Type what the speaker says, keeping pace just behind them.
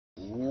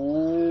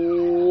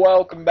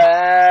Welcome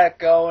back.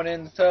 Going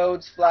into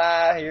Toads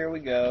Fly. Here we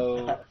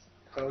go.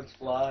 Toads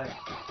Fly.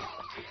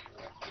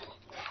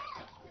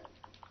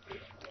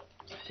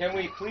 Can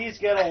we please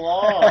get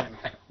along?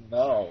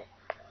 No.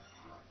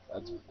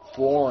 That's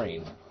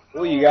boring.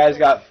 Oh, you guys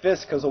got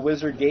fists because a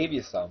wizard gave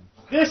you some.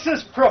 This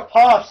is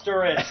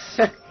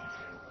preposterous.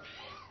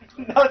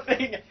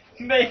 Nothing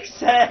makes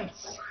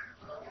sense.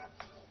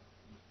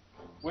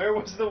 Where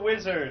was the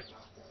wizard?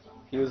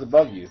 He was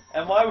above you.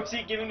 And why was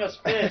he giving us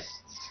fists?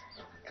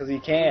 Because he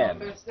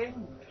can.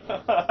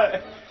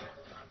 I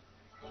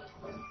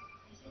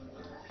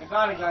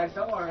got it, guys.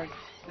 Don't worry.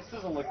 This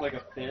doesn't look like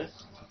a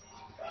fist.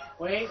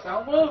 Wait,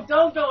 don't move.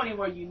 Don't go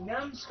anywhere, you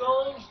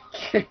numbskulls.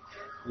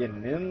 You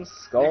nim Nick's a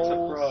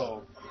skulls.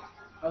 pro.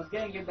 I was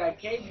gonna get that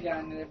cage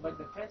down there, but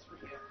the fence was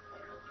here.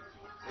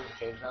 There's a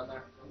cage down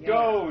there? Yeah.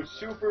 Go,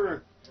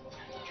 Super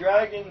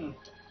Dragon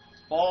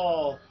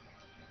Ball.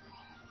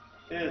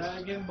 Fist.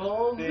 Dragon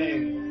Ball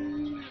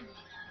Thing.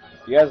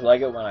 You guys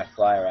like it when I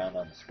fly around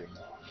on the screen?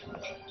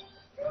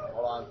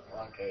 Hold on,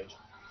 wrong cage.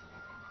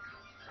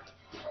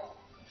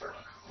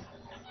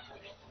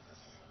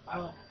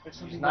 Oh, there's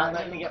something He's not down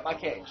letting me there. get my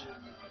cage.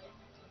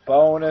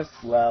 Bonus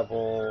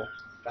level.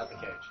 Got the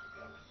cage.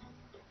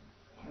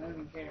 I don't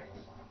even care.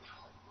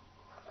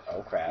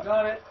 Oh crap.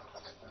 Got it.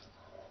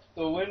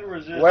 The wind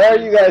resistance. Where are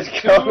you guys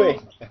is going?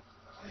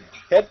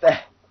 Hit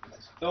that.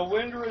 The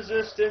wind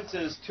resistance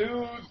is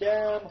too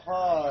damn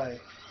high.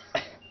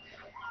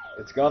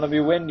 It's gonna be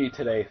windy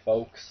today,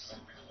 folks.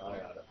 Oh, I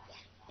got it.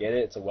 Get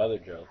it? It's a weather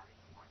joke.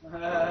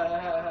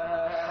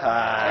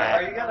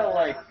 Are you gonna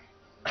like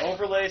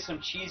overlay some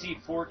cheesy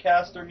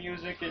forecaster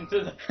music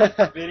into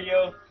the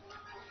video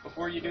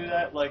before you do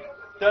that? Like,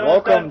 dun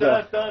Welcome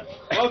dun dun dun.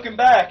 Welcome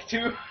back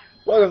to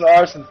Welcome to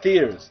Arson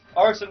Theaters,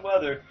 Arson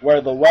Weather. where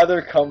the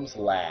weather comes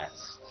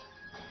last,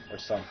 or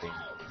something.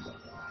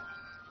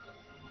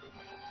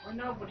 Well,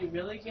 nobody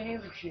really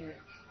gave a shit.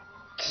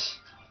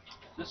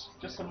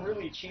 Just some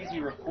really cheesy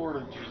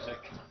recorder music.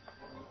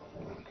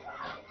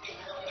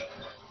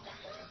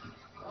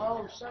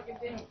 Oh, suck it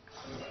down.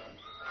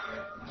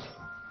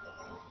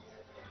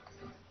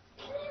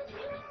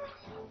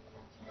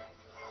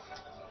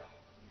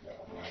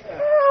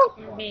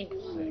 Help me.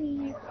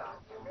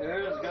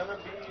 There's gonna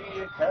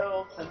be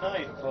hell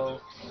tonight,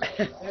 folks.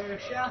 There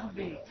shall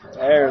be.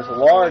 There's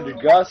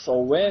large gusts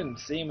of wind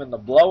seeming to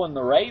blow in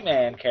the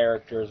Rayman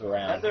characters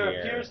around And there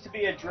here. appears to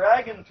be a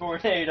dragon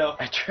tornado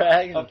A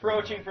dragon.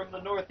 approaching from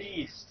the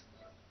northeast.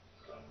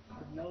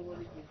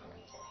 Nobody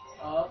gives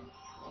a up.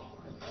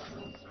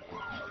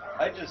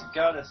 I just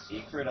got a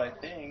secret, I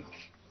think.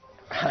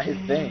 I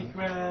think.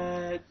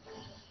 Secret.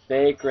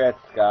 Secrets,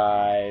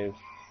 guys.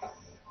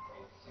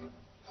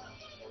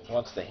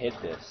 Wants to hit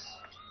this.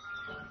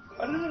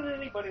 Why doesn't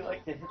anybody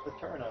like to hit the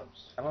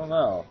turnips? I don't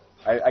know.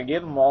 I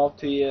give them all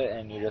to you,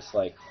 and you're just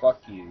like,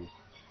 fuck you.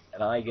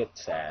 And I get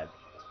sad.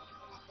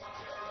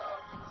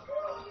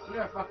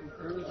 You're a fucking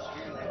cruise.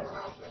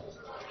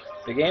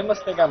 The game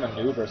must think I'm a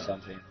noob or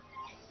something,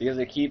 because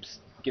it keeps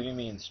giving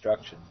me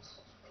instructions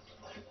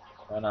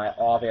when I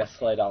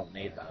obviously don't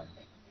need them.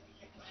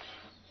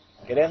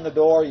 Get in the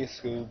door, you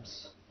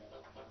scoobs.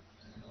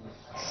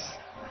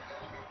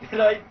 Did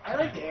I? I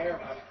like the air.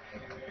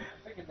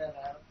 Figured that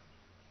out.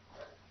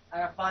 I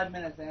got 5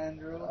 minutes,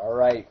 Andrew.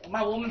 Alright.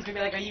 My woman's gonna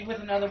be like, "Are you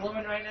with another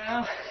woman right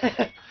now?"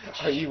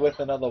 Are you with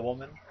another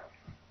woman?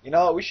 You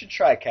know what, we should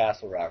try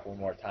Castle Rock one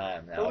more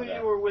time now. Told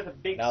you were with a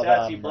big now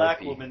that sassy I'm black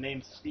Murphy. woman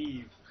named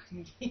Steve.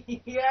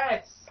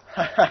 Yes.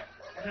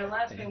 And her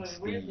last name Named was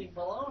Steve. weirdly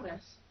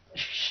Bolognese.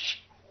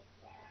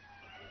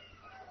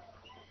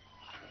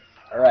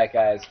 Alright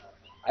guys,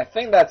 I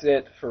think that's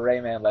it for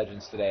Rayman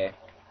Legends today.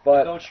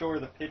 But Don't show her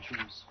the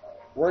pictures.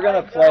 we're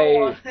gonna play.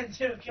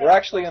 We're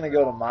actually gonna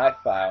go to my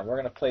file and we're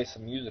gonna play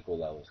some musical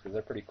levels because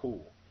they're pretty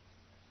cool.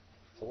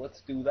 So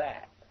let's do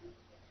that.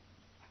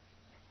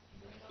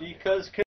 Because